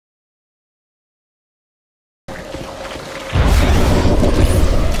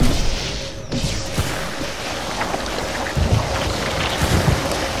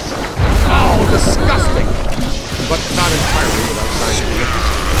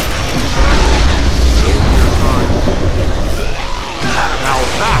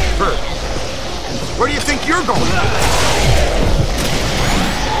you're going.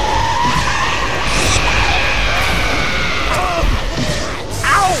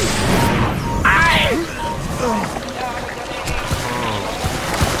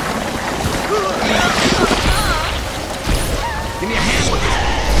 Give me a hand with this.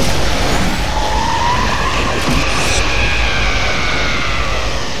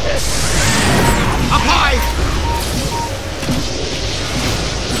 Up high!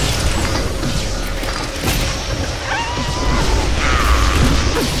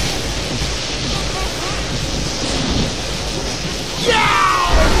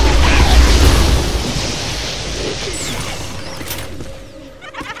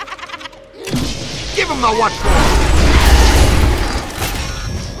 Give him the what for?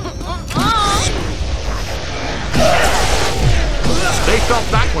 They felt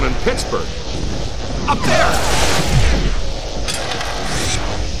that one in Pittsburgh. Up there!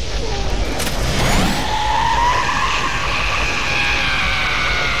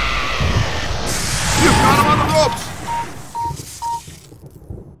 You've got him on the ropes!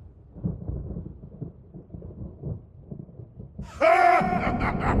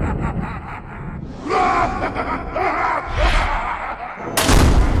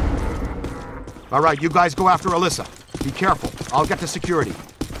 All right, you guys go after Alyssa. Be careful. I'll get to security.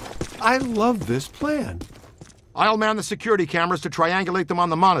 I love this plan. I'll man the security cameras to triangulate them on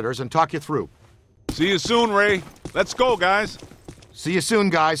the monitors and talk you through. See you soon, Ray. Let's go, guys. See you soon,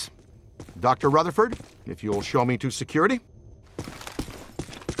 guys. Dr. Rutherford, if you'll show me to security.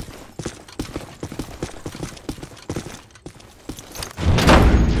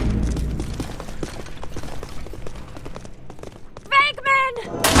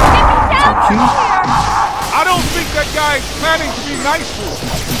 I don't think that guy's planning to be nice to him.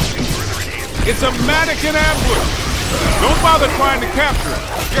 It's a mannequin ambush. Don't bother trying to capture it.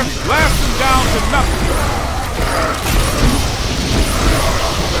 Just blast him down to nothing.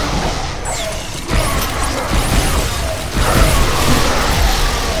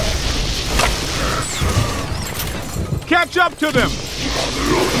 Catch up to them!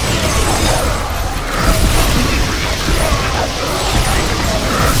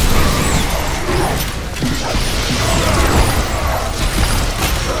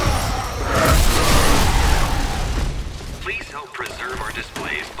 Please help preserve our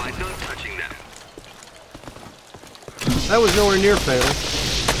displays by not touching them. That was nowhere near fatal.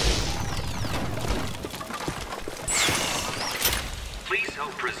 Please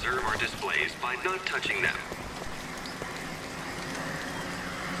help preserve our displays by not touching them.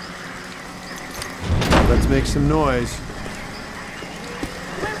 Let's make some noise.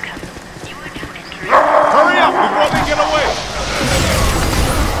 Welcome. You are now entering. Hurry up before they get away!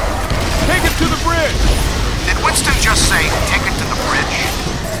 Take it to the bridge! Did Winston just say, take it to the bridge?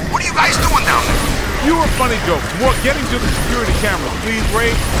 What are you guys doing down there? Fewer funny jokes, more getting to the security cameras, please,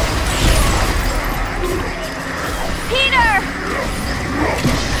 Ray. Peter!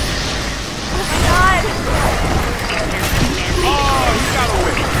 Oh my God! Oh, he got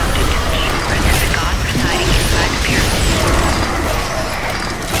away. There's a god presiding inside the pyramid.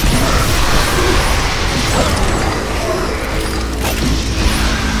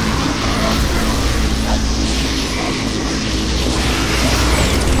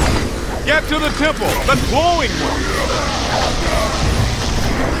 Get to the temple, the glowing one.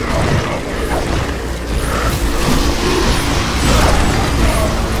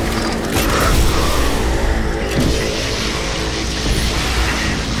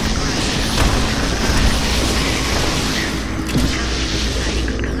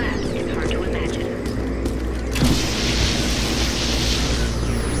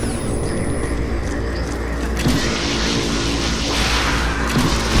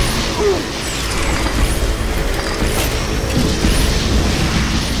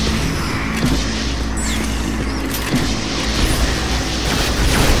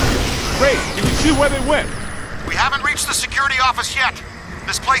 See where they went. We haven't reached the security office yet.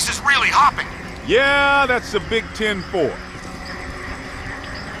 This place is really hopping. Yeah, that's a Big 10-4.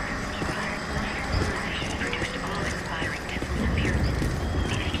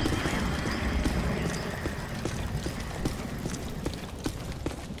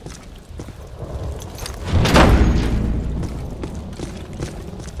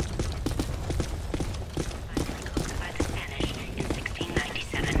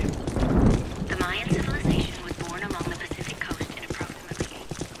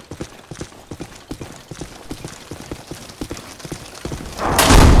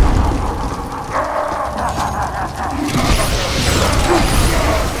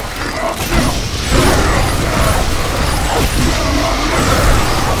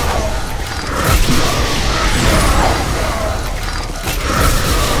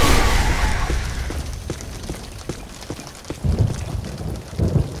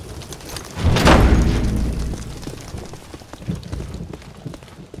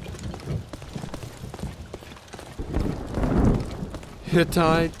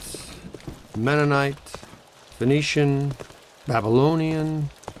 Hittite, Mennonite, Phoenician, Babylonian,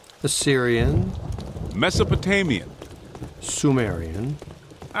 Assyrian, Mesopotamian. Sumerian.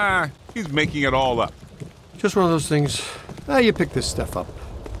 He's making it all up. Just one of those things. You pick this stuff up,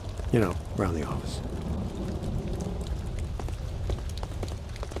 around the office.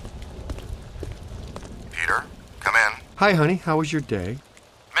 Peter, come in. Hi, honey. How was your day?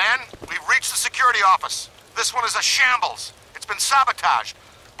 Man, we've reached the security office. This one is a shambles. It's been sabotaged.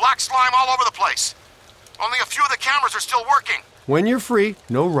 Black slime all over the place. Only a few of the cameras are still working. When you're free,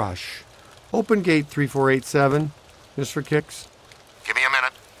 no rush. Open gate 3487, just for kicks. Give me a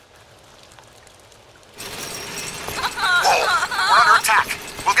minute. Whoa! We're under attack.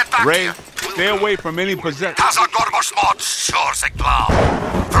 We'll get back to Ray, you. stay away from any possession.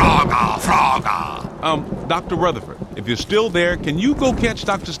 Dr. Rutherford, if you're still there, can you go catch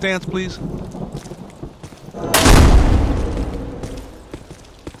Dr. Stantz, please?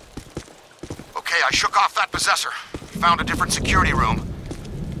 Okay, I shook off that possessor. Found a different security room.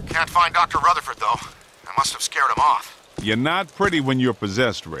 Can't find Dr. Rutherford, though. I must have scared him off. You're not pretty when you're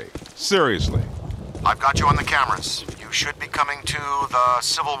possessed, Ray. Seriously. I've got you on the cameras. You should be coming to the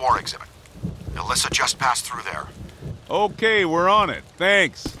Civil War exhibit. Alyssa just passed through there. Okay, we're on it.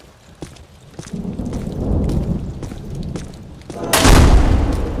 Thanks.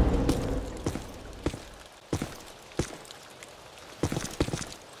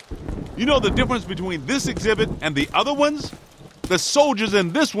 You know the difference between this exhibit and the other ones? The soldiers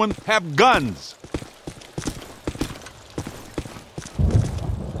in this one have guns.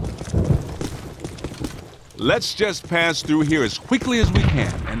 Let's just pass through here as quickly as we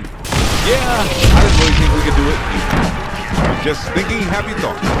can. And yeah, I didn't really think we could do it either. Just thinking happy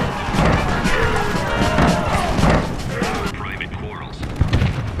thoughts. Private quarrels.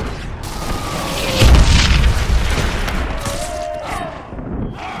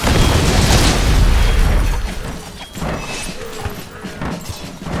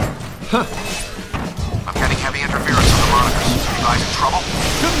 I'm getting heavy interference on the monitors. You guys in trouble?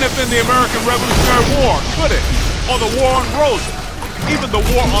 Couldn't have been the American Revolutionary War, could it? Or the War on Roses. Even the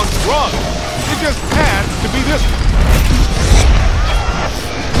War on Drugs. It just had to be this one.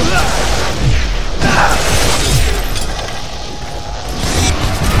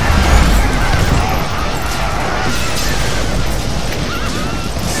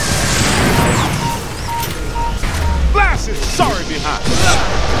 Blasted sorry behind.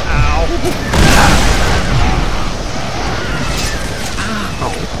 Ow.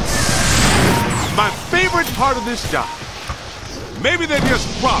 My favorite part of this job. Maybe they're just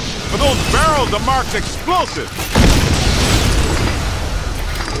props, but those barrels are marked explosive.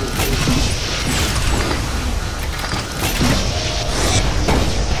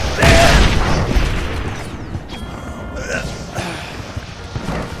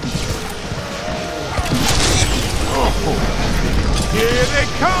 Here they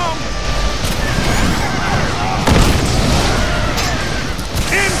come!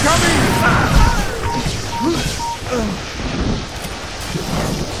 Incoming!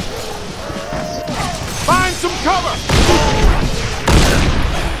 Find some cover!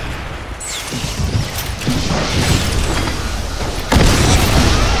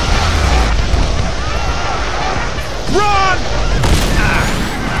 Run!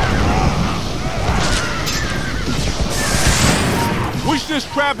 Wish this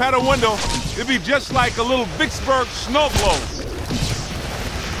trap had a window. It'd be just like a little Vicksburg snow globe.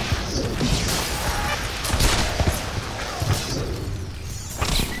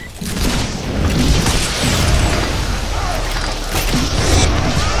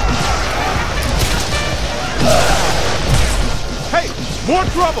 Hey, more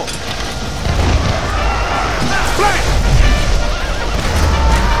trouble! Flank!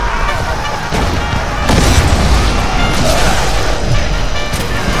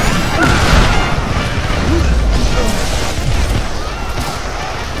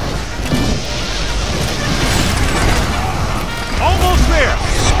 Almost there!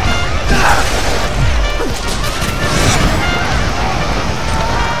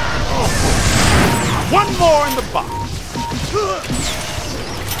 One more in the box.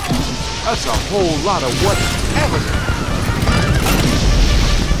 That's a whole lot of whatever.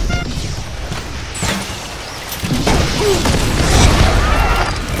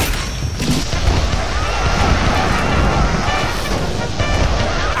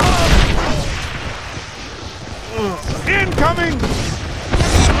 Incoming!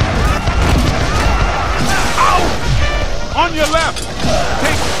 Ow! On your left!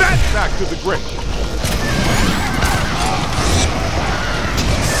 Take that back to the grip!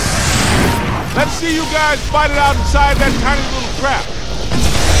 Let's see you guys fight it out inside that tiny little trap.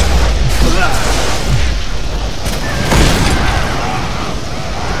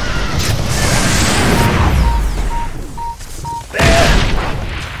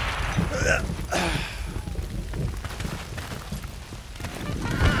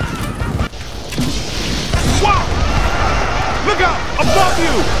 Look out! Above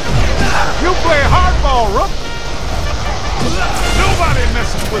you! You play hardball, Rook! Nobody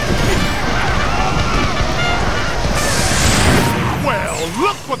messes with the kid! Well,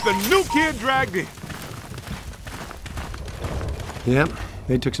 look what the new kid dragged in! Yep,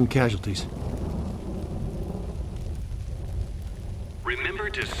 they took some casualties. Remember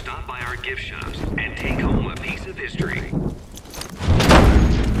to stop by our gift shops and take home a piece of history.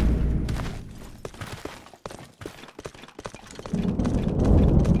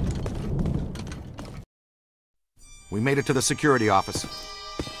 We made it to the security office.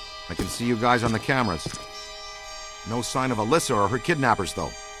 I can see you guys on the cameras. No sign of Alyssa or her kidnappers,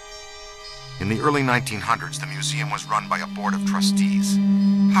 though. In the early 1900s, the museum was run by a board of trustees.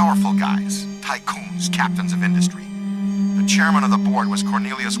 Powerful guys, tycoons, captains of industry. The chairman of the board was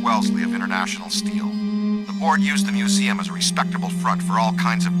Cornelius Wellesley of International Steel. The board used the museum as a respectable front for all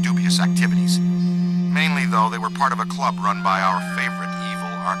kinds of dubious activities. Mainly, though, they were part of a club run by our favorite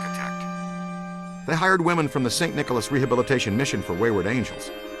evil architect. They hired women from the St. Nicholas Rehabilitation Mission for Wayward Angels.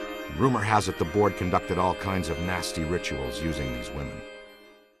 Rumor has it the board conducted all kinds of nasty rituals using these women.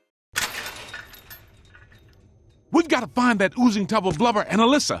 We've got to find that oozing tub of blubber and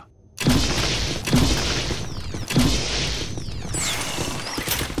Alyssa.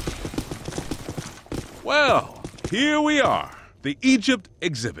 Well, here we are, the Egypt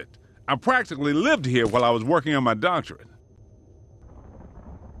exhibit. I practically lived here while I was working on my doctorate.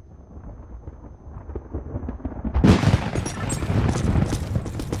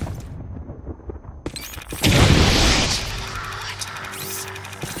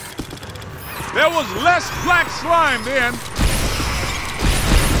 There was less black slime then.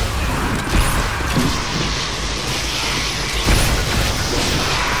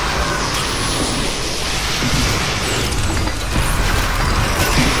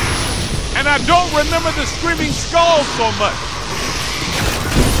 And I don't remember the screaming skulls so much.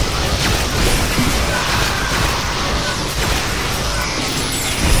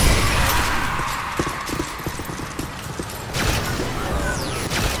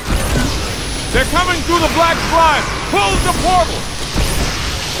 They're coming through the black slime! Close the portal!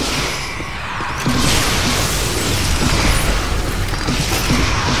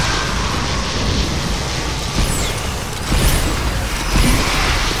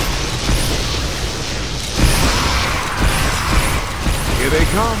 Here they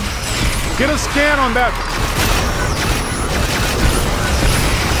come. Get a scan on that one.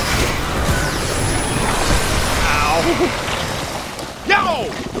 Ow! Yo!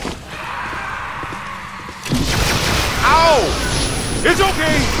 Ow! It's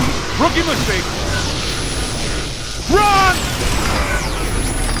okay! Rookie mistake! Run!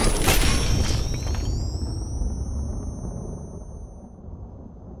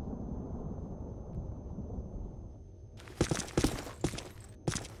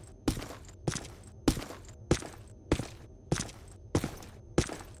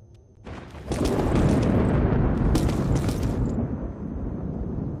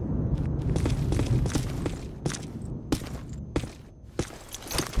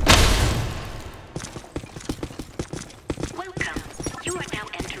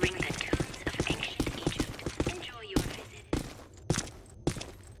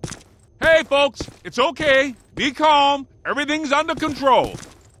 Hey, folks, it's okay. Be calm. Everything's under control.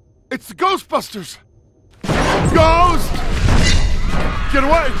 It's the Ghostbusters! Ghost! Get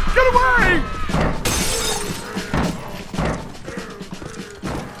away! Get away!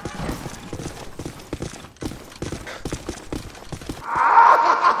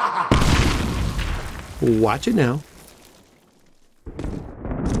 Watch it now.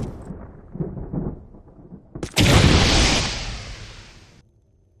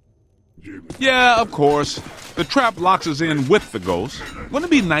 Yeah, of course. The trap locks us in with the ghost.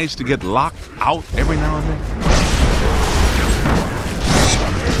 Wouldn't it be nice to get locked out every now and then?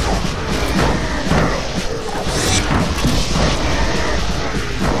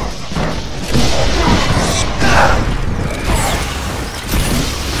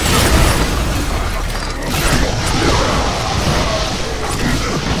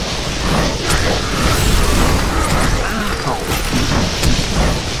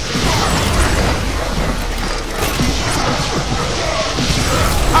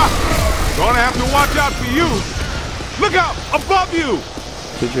 Gonna have to watch out for you. Look out! Above you!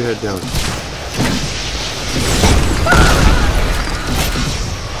 Get your head down.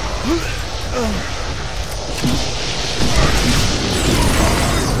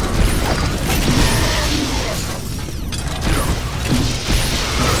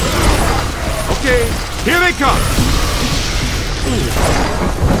 Okay, here they come.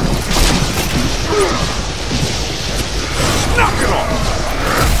 Knock it off.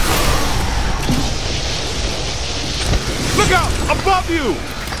 Look out, above you.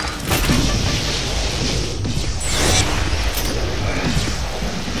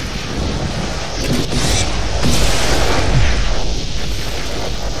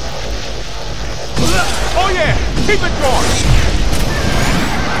 Oh yeah, keep it going.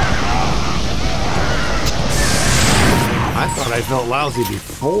 I thought I felt lousy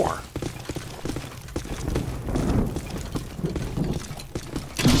before.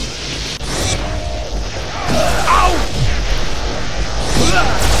 Ow!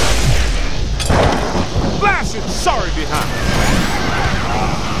 Blast it, sorry behind.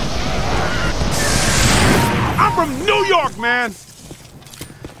 I'm from New York, man.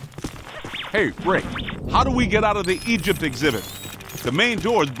 Hey, Ray, how do we get out of the Egypt exhibit? The main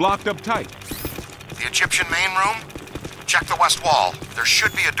door's blocked up tight. The Egyptian main room? Check the west wall. There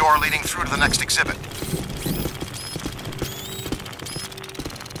should be a door leading through to the next exhibit.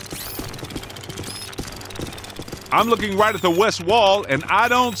 I'm looking right at the west wall, and I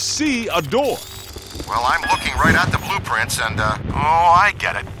don't see a door. Well, I'm looking right at the blueprints, and, oh, I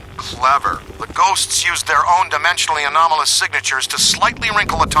get it. Clever. The ghosts used their own dimensionally anomalous signatures to slightly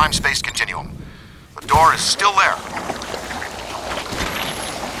wrinkle the time-space continuum. The door is still there.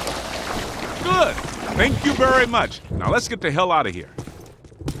 Good. Thank you very much. Now let's get the hell out of here.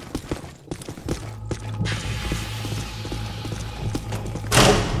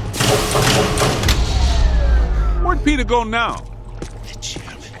 Where'd Peter go now? The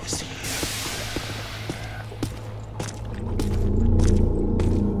chairman is here.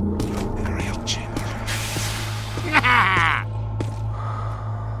 The real chairman.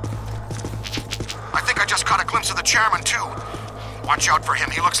 I think I just caught a glimpse of the chairman, too. Watch out for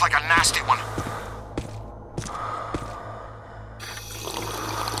him. He looks like a nasty one.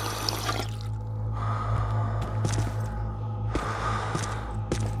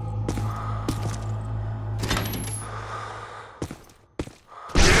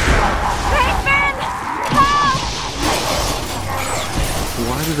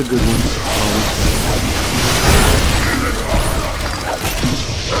 Why do the good ones always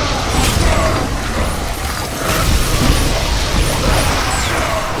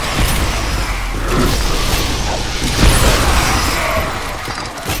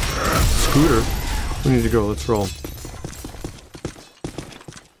Scooter, we need to go. Let's roll.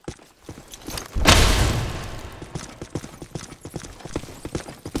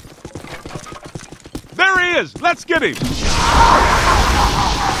 There he is! Let's get him!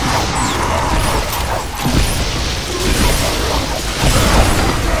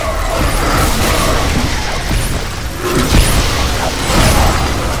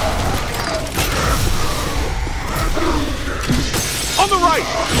 On the right!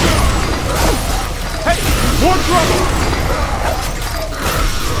 Hey, more trouble!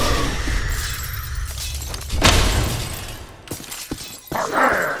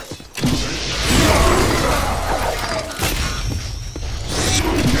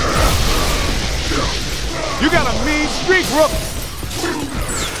 You got a mean streak, Rook!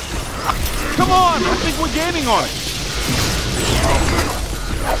 Come on, I think we're gaining on it.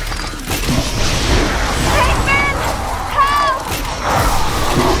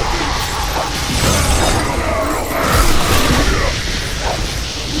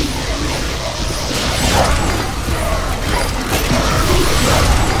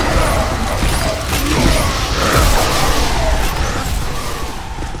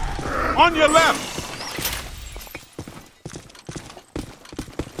 On your left!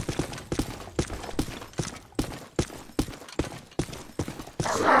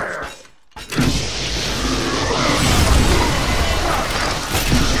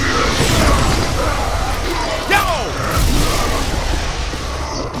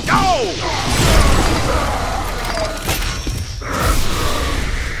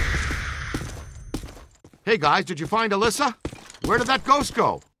 Hey guys, did you find Alyssa? Where did that ghost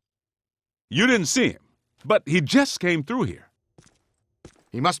go? You didn't see him, but he just came through here.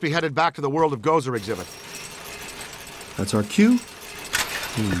 He must be headed back to the World of Gozer exhibit. That's our cue.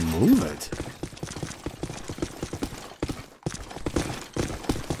 Move it.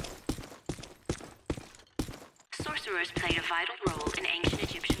 Sorcerers played a vital role in ancient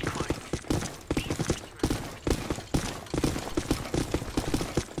Egyptian courts.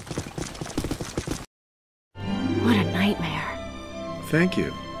 What a nightmare. Thank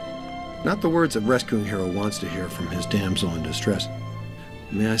you. Not the words a rescuing hero wants to hear from his damsel in distress.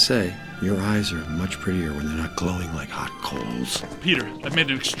 May I say, your eyes are much prettier when they're not glowing like hot coals. Peter, I've made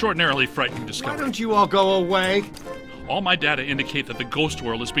an extraordinarily frightening Why discovery. don't you all go away? All my data indicate that the ghost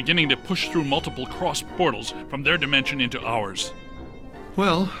world is beginning to push through multiple cross portals from their dimension into ours.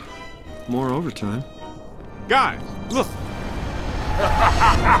 Well, more overtime. Guys, look.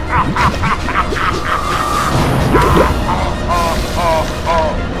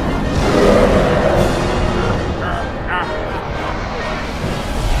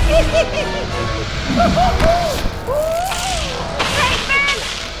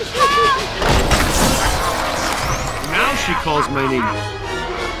 Now she calls my name.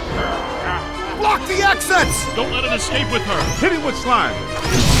 Block the exits! Don't let it escape with her! Hit it with slime.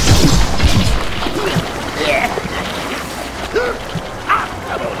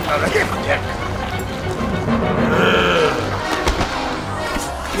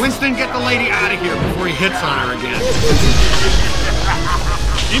 Winston, get the lady out of here before he hits on her again.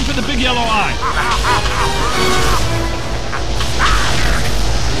 Aim for the big yellow eye.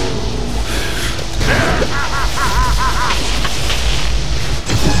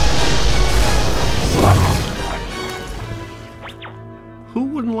 Who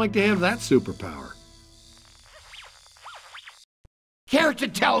wouldn't like to have that superpower? Care to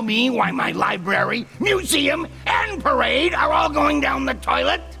tell me why my library, museum, and parade are all going down the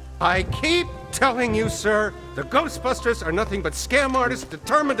toilet? I keep telling you, sir, the Ghostbusters are nothing but scam artists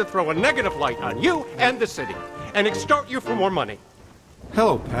determined to throw a negative light on you and the city and extort you for more money.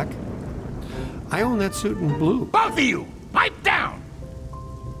 Hello, Peck. I own that suit in blue. Both of you, pipe down!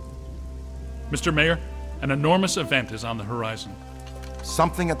 Mr. Mayor, an enormous event is on the horizon.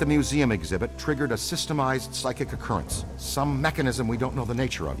 Something at the museum exhibit triggered a systemized psychic occurrence. Some mechanism we don't know the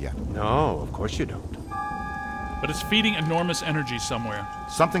nature of yet. No, of course you don't. But it's feeding enormous energy somewhere.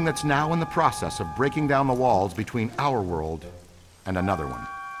 Something that's now in the process of breaking down the walls between our world and another one.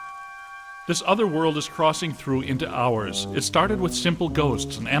 This other world is crossing through into ours. It started with simple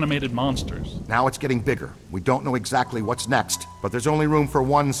ghosts and animated monsters. Now it's getting bigger. We don't know exactly what's next, but there's only room for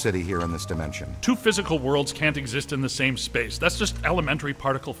one city here in this dimension. Two physical worlds can't exist in the same space. That's just elementary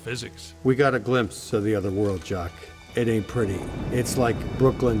particle physics. We got a glimpse of the other world, Jock. It ain't pretty. It's like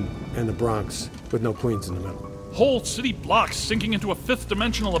Brooklyn and the Bronx, with no Queens in the middle. Whole city blocks sinking into a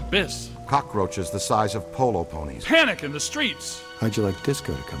fifth-dimensional abyss. Cockroaches the size of polo ponies. Panic in the streets. How'd you like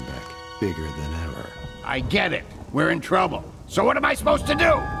disco to come back? Bigger than ever. I get it. We're in trouble. So what am I supposed to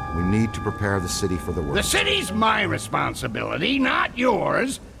do? We need to prepare the city for the worst. The city's my responsibility, not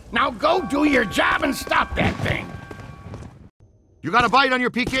yours. Now go do your job and stop that thing. You got a bite on your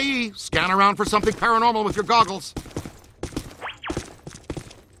PKE. Scan around for something paranormal with your goggles.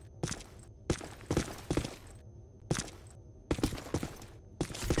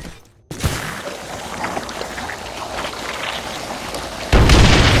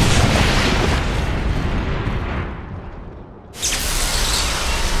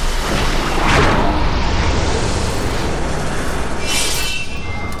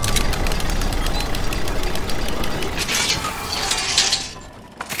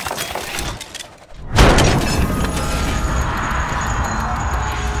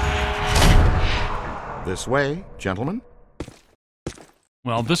 This way, gentlemen.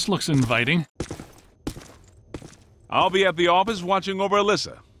 Well, this looks inviting. I'll be at the office watching over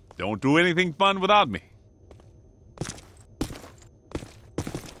Alyssa. Don't do anything fun without me.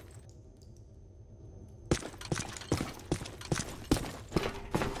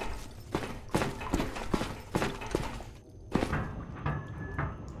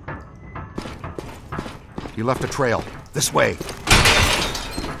 You left a trail. This way.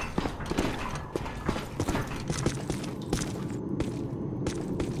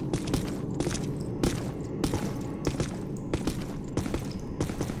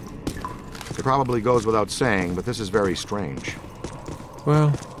 It probably goes without saying, but this is very strange. Well,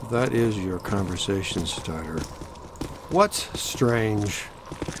 that is your conversation starter. What's strange?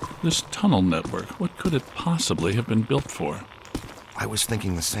 This tunnel network, what could it possibly have been built for? I was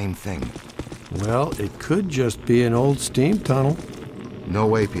thinking the same thing. Well, it could just be an old steam tunnel. No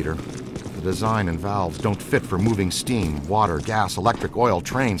way, Peter. The design and valves don't fit for moving steam, water, gas, electric, oil,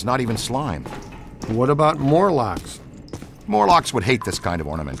 trains, not even slime. What about Morlocks? Morlocks would hate this kind of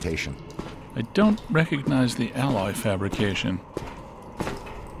ornamentation. I don't recognize the alloy fabrication.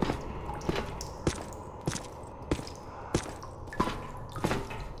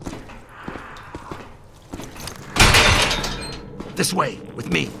 This way, with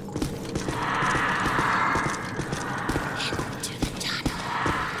me. Into the tunnel.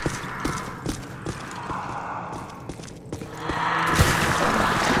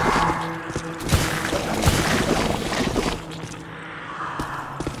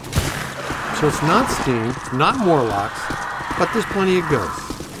 So it's not steam, it's not Morlocks, but there's plenty of ghosts.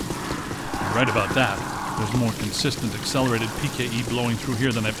 You're right about that. There's more consistent accelerated PKE blowing through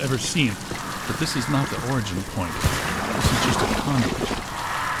here than I've ever seen. But this is not the origin point. This is just a conduit.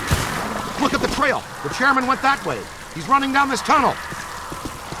 Look at the trail. The chairman went that way. He's running down this tunnel.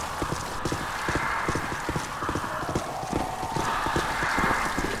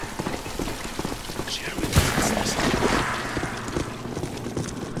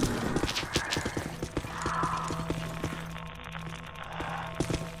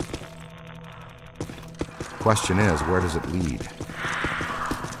 Question is, where does it lead?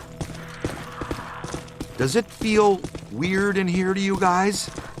 Does it feel weird in here to you guys?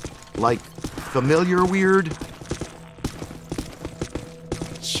 Like familiar weird?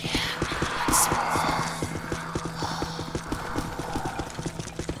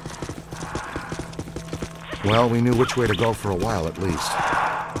 Well, we knew which way to go for a while at least.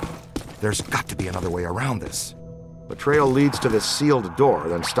 There's got to be another way around this. The trail leads to this sealed door,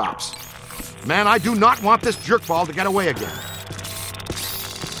 then stops. Man, I do not want this jerkball to get away again.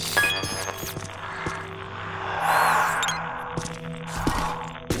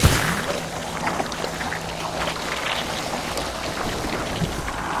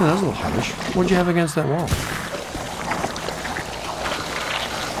 Oh, that was a little harsh. What'd you have against that wall?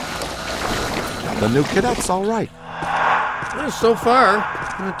 The new cadet's all right. Well, so far,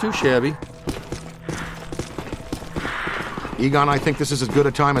 not too shabby. Egon, I think this is as good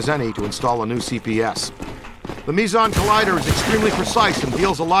a time as any to install a new CPS. The Meson Collider is extremely precise and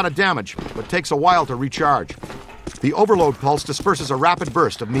deals a lot of damage, but takes a while to recharge. The overload pulse disperses a rapid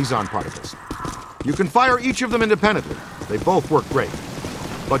burst of Meson particles. You can fire each of them independently. They both work great.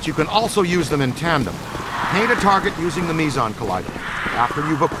 But you can also use them in tandem. Paint a target using the Meson Collider. After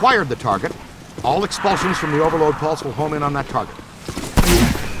you've acquired the target, all expulsions from the overload pulse will home in on that target.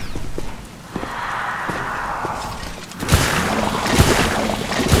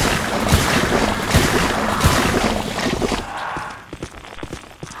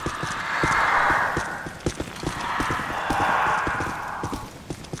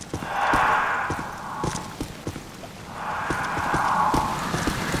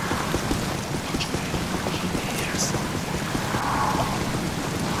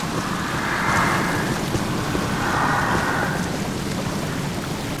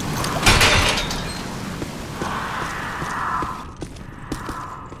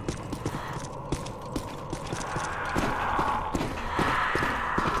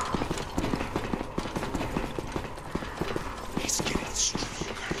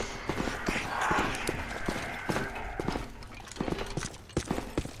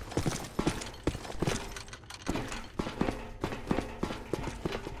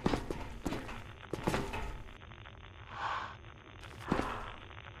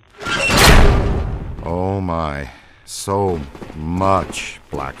 Oh my, so much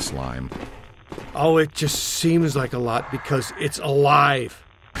black slime. Oh, it just seems like a lot because it's alive.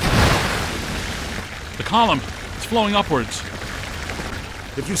 The column, it's flowing upwards.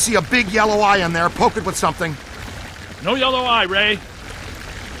 If you see a big yellow eye in there, poke it with something. No yellow eye, Ray.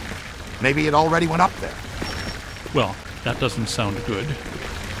 Maybe it already went up there. Well, that doesn't sound good.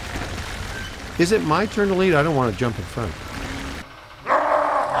 Is it my turn to lead? I don't want to jump in front.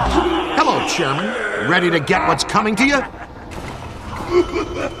 Hello, Chairman. Ready to get what's coming to you?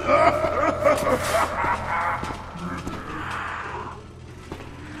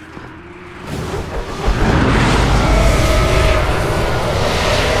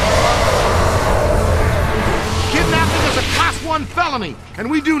 Kidnapping is a Class 1 felony, and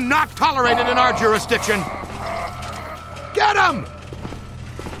we do not tolerate it in our jurisdiction. Get him!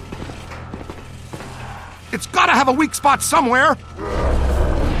 It's gotta have a weak spot somewhere.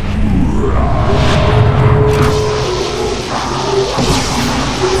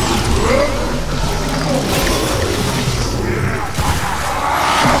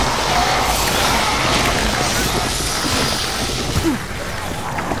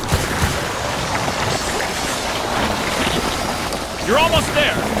 You're almost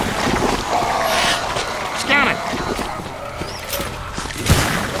there. Scan it.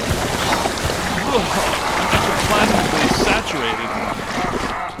 Ectoplasmically saturated.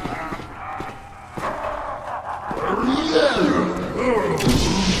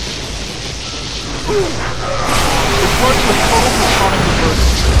 Reports of total plutonic diversion.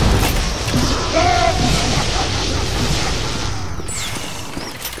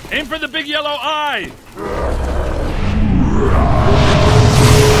 Aim for the big yellow eye.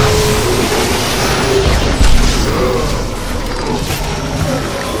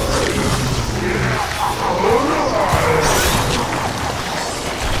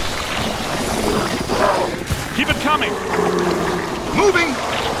 coming! Moving!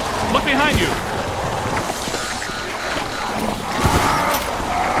 Look behind you!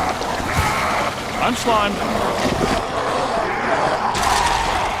 I'm slimed.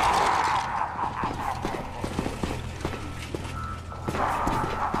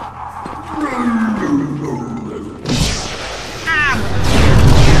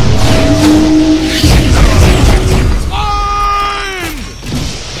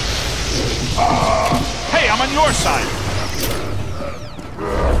 Hey, I'm on your side.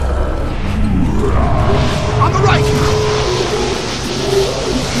 On the right!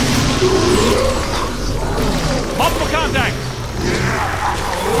 Multiple contact.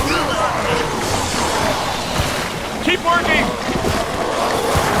 Keep working.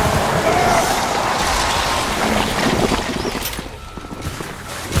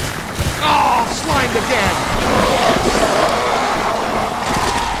 Oh, slimed again!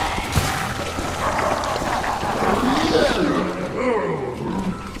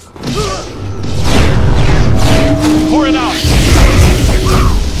 Pour it out.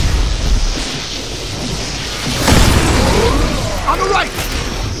 On the right!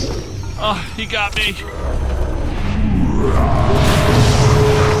 Oh, he got me.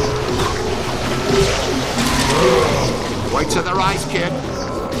 Whites of their eyes, kid.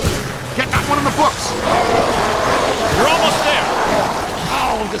 Get that one in the books! You're almost there.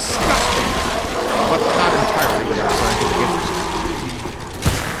 Oh, disgusting! But not entirely without scientific interest.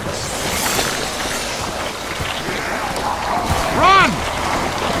 Run!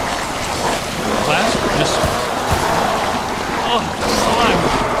 Class, just... Oh, slime.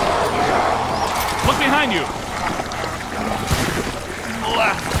 Look behind you.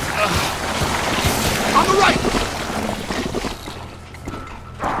 On the right!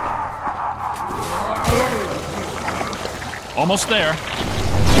 Almost there.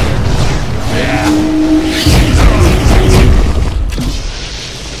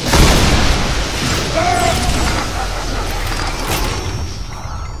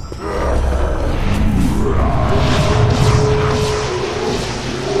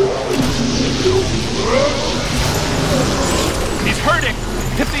 He's hurting.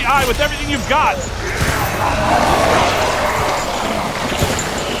 Hit the eye with everything you've got.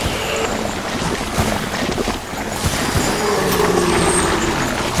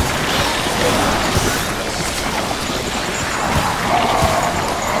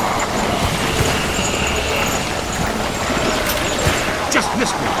 Just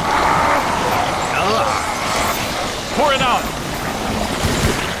missed me. Pour it out.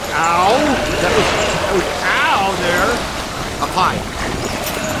 Ow! That was ow there! Apply.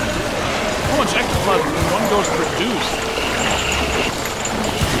 How much ectoplasm can one ghost produce?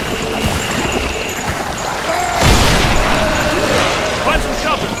 Find some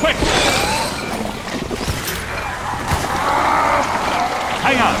shelter, quick!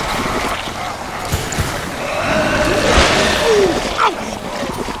 Hang on.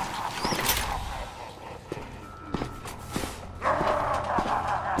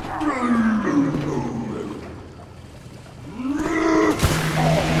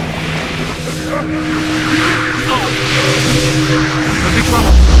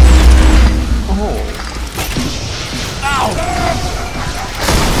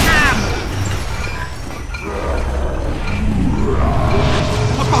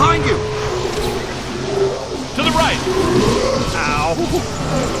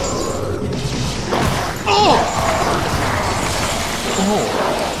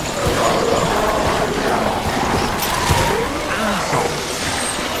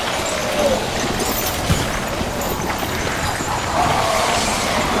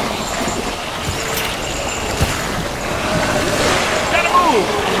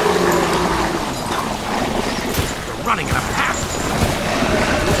 Running in a pack.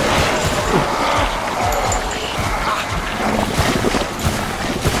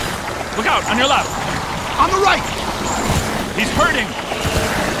 Look out, on your left. On the right. He's hurting.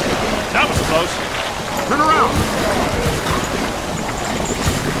 That was close. Turn around.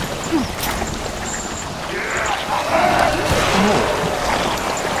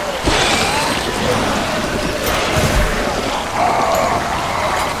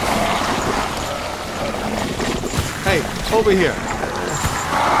 Hey, over here.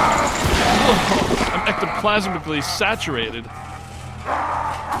 Oh, I'm ectoplasmically saturated.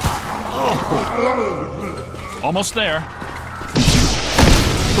 Oh. Almost there.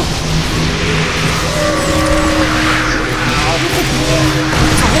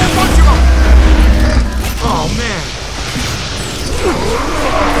 It's a whole bunch of them! Oh, man.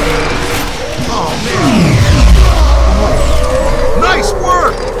 Oh, man. Nice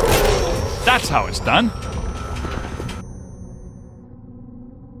work! That's how it's done.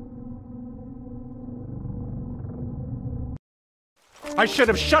 I should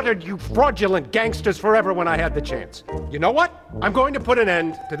have shuttered you fraudulent gangsters forever when I had the chance. You know what? I'm going to put an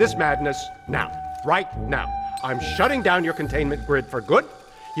end to this madness now. Right now. I'm shutting down your containment grid for good.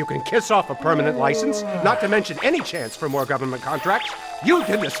 You can kiss off a permanent license, not to mention any chance for more government contracts. You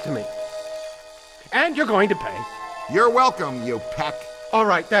did this to me. And you're going to pay. You're welcome, you peck. All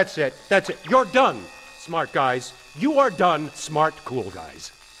right, that's it. That's it. You're done, smart guys. You are done, smart, cool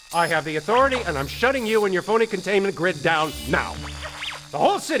guys. I have the authority, and I'm shutting you and your phony containment grid down now. The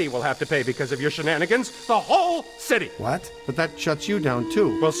whole city will have to pay because of your shenanigans. The whole city. What? But that shuts you down,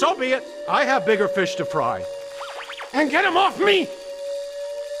 too. Well, so be it. I have bigger fish to fry. And get him off me!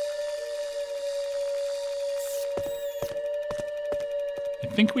 I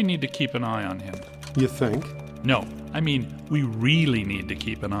think we need to keep an eye on him. You think? No, I mean, we really need to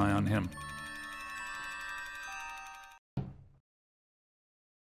keep an eye on him.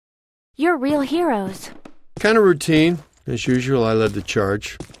 You're real heroes. Kind of routine. As usual, I led the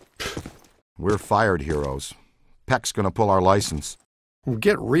charge. We're fired heroes. Peck's gonna pull our license. Well,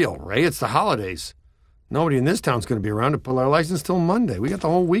 get real, Ray. It's the holidays. Nobody in this town's going to be around to pull our license till Monday. We got the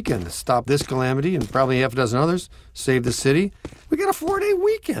whole weekend to stop this calamity and probably half a dozen others, save the city. We got a 4-day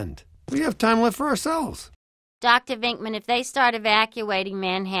weekend. We have time left for ourselves. Dr. Vinkman, if they start evacuating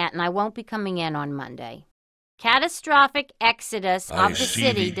Manhattan, I won't be coming in on Monday. Catastrophic exodus of the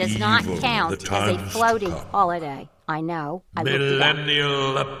city does not count as a floating holiday. I know. I looked it up.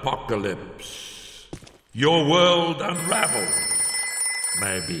 Millennial apocalypse. Your world unraveled.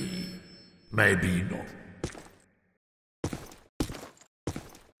 Maybe not.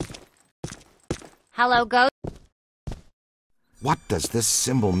 Hello, Ghost. What does this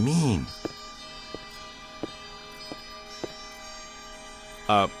symbol mean?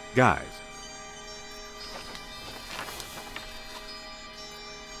 Guys.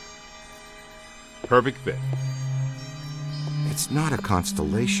 Perfect fit. It's not a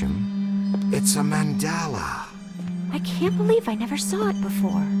constellation. It's a mandala. I can't believe I never saw it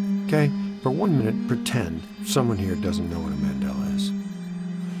before. Okay, for 1 minute, pretend someone here doesn't know what a mandala is.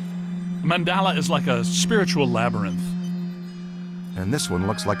 A mandala is like a spiritual labyrinth. And this one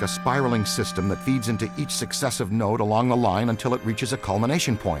looks like a spiraling system that feeds into each successive node along the line until it reaches a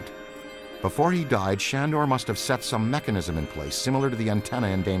culmination point. Before he died, Shandor must have set some mechanism in place, similar to the antenna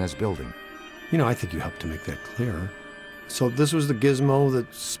in Dana's building. You know, I think you helped to make that clearer. So this was the gizmo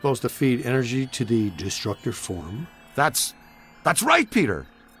that's supposed to feed energy to the destructor form? That's right, Peter!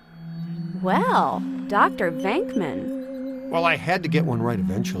 Well, Dr. Venkman. Well, I had to get one right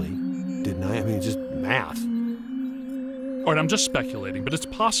eventually, didn't I? I mean, it's just math. All right, I'm just speculating, but it's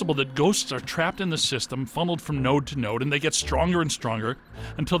possible that ghosts are trapped in the system, funneled from node to node, and they get stronger and stronger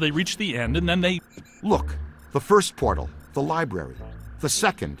until they reach the end, and then they... Look, the first portal, the library. The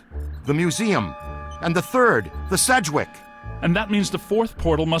second, the museum. And the third, the Sedgwick. And that means the fourth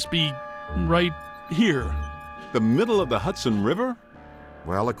portal must be right here. The middle of the Hudson River?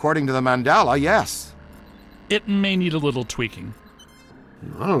 Well, according to the mandala, yes. It may need a little tweaking.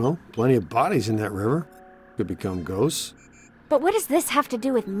 I don't know. Plenty of bodies in that river. Could become ghosts. But what does this have to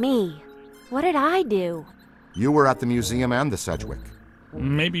do with me? What did I do? You were at the museum and the Sedgwick.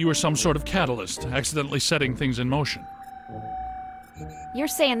 Maybe you were some sort of catalyst, accidentally setting things in motion. You're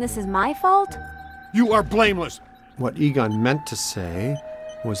saying this is my fault? You are blameless. What Egon meant to say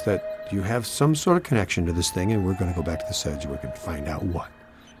was that you have some sort of connection to this thing, and we're going to go back to the Sedgwick and find out what.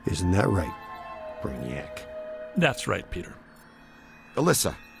 Isn't that right, Brainiac? That's right, Peter.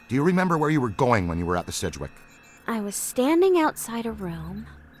 Alyssa, do you remember where you were going when you were at the Sedgwick? I was standing outside a room,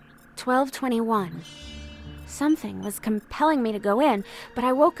 1221. Something was compelling me to go in, but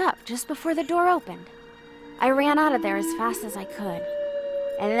I woke up just before the door opened. I ran out of there as fast as I could.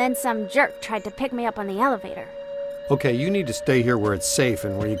 And then some jerk tried to pick me up on the elevator. Okay, you need to stay here where it's safe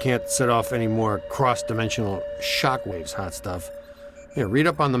and where you can't set off any more cross-dimensional shockwaves, hot stuff. Here, read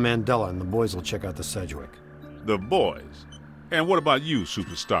up on the Mandela and the boys will check out the Sedgwick. The boys? And what about you,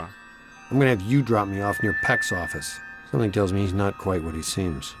 superstar? I'm gonna have you drop me off near Peck's office. Something tells me he's not quite what he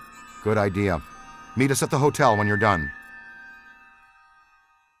seems. Good idea. Meet us at the hotel when you're done.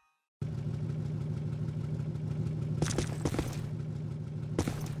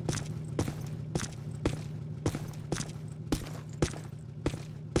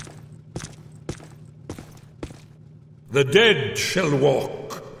 The dead shall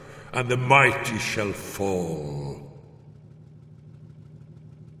walk, and the mighty shall fall.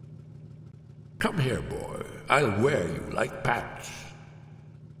 Come here, boy. I'll wear you like Patch.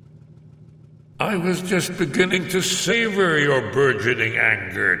 I was just beginning to savor your burgeoning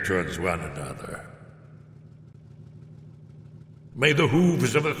anger towards one another. May the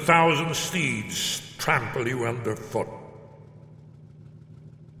hooves of 1,000 steeds trample you underfoot.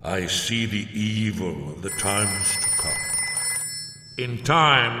 I see the evil of the times to come. In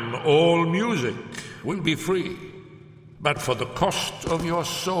time, all music will be free, but for the cost of your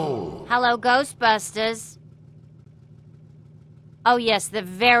soul. Hello, Ghostbusters. Oh, yes, they're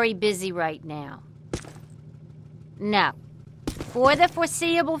very busy right now. No. For the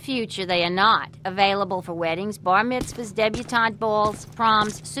foreseeable future, they are not available for weddings, bar mitzvahs, debutante balls,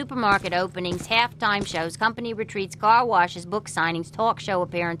 proms, supermarket openings, halftime shows, company retreats, car washes, book signings, talk show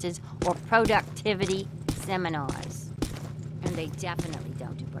appearances, or productivity seminars. And they definitely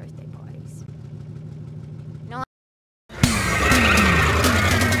don't do birthday parties. No.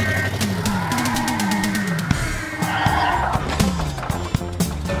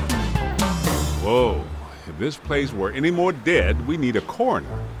 Whoa. If this place were any more dead, we need a coroner.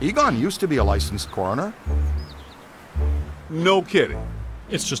 Egon used to be a licensed coroner. No kidding.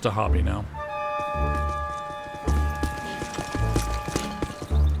 It's just a hobby now.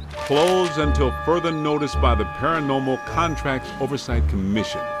 Closed until further notice by the Paranormal Contracts Oversight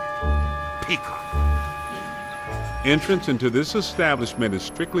Commission. Peacock. Entrance into this establishment is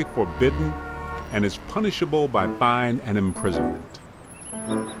strictly forbidden and is punishable by fine and imprisonment.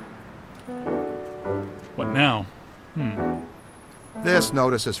 What now? This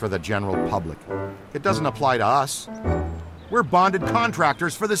notice is for the general public. It doesn't apply to us. We're bonded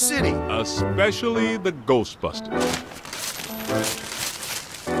contractors for the city. Especially the Ghostbusters.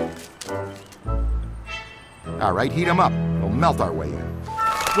 All right, heat 'em up. We'll melt our way in.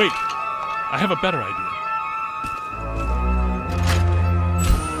 Wait, I have a better idea.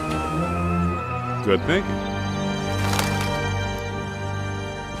 Good thinking.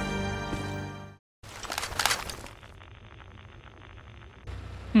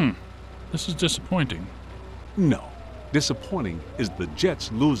 This is disappointing. No. Disappointing is the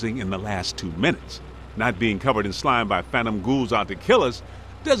Jets losing in the last 2 minutes. Not being covered in slime by phantom ghouls out to kill us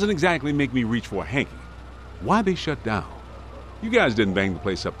doesn't exactly make me reach for a hanky. Why they shut down? You guys didn't bang the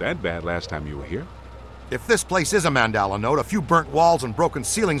place up that bad last time you were here. If this place is a Mandala node, a few burnt walls and broken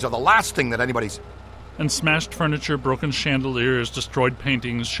ceilings are the last thing that anybody's... And smashed furniture, broken chandeliers, destroyed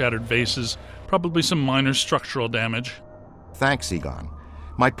paintings, shattered vases, probably some minor structural damage. Thanks, Egon.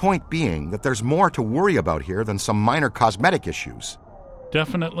 My point being that there's more to worry about here than some minor cosmetic issues.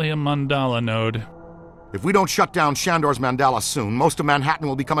 Definitely a mandala node. If we don't shut down Shandor's Mandala soon, most of Manhattan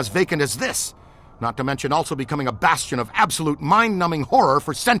will become as vacant as this. Not to mention also becoming a bastion of absolute mind-numbing horror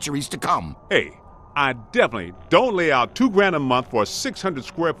for centuries to come. Hey, I definitely don't lay out $2,000 a month for a 600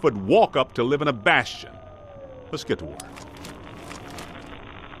 square foot walk-up to live in a bastion. Let's get to work.